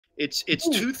It's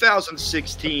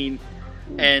 2016,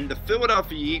 and the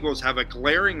Philadelphia Eagles have a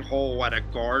glaring hole at a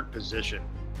guard position.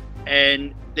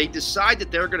 And they decide that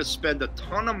they're going to spend a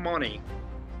ton of money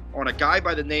on a guy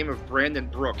by the name of Brandon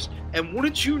Brooks. And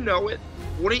wouldn't you know it,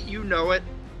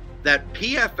 that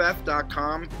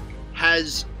PFF.com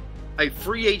has a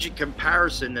free agent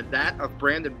comparison than that of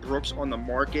Brandon Brooks on the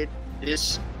market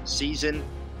this season.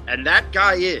 And that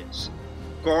guy is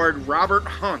guard Robert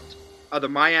Hunt of the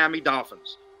Miami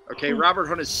Dolphins. Okay, Robert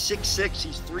Hunt is 6'6",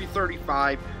 he's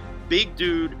 335, big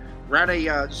dude, ran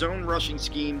a zone rushing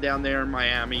scheme down there in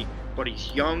Miami, but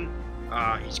he's young.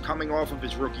 He's coming off of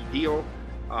his rookie deal.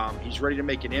 He's ready to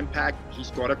make an impact.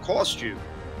 He's going to cost you.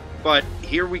 But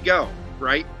here we go,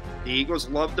 right? The Eagles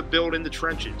love to build in the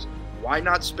trenches. Why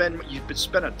not spend – you've been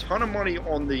spent a ton of money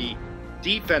on the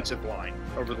defensive line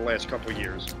over the last couple of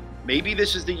years. Maybe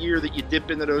this is the year that you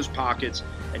dip into those pockets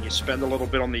and you spend a little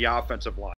bit on the offensive line.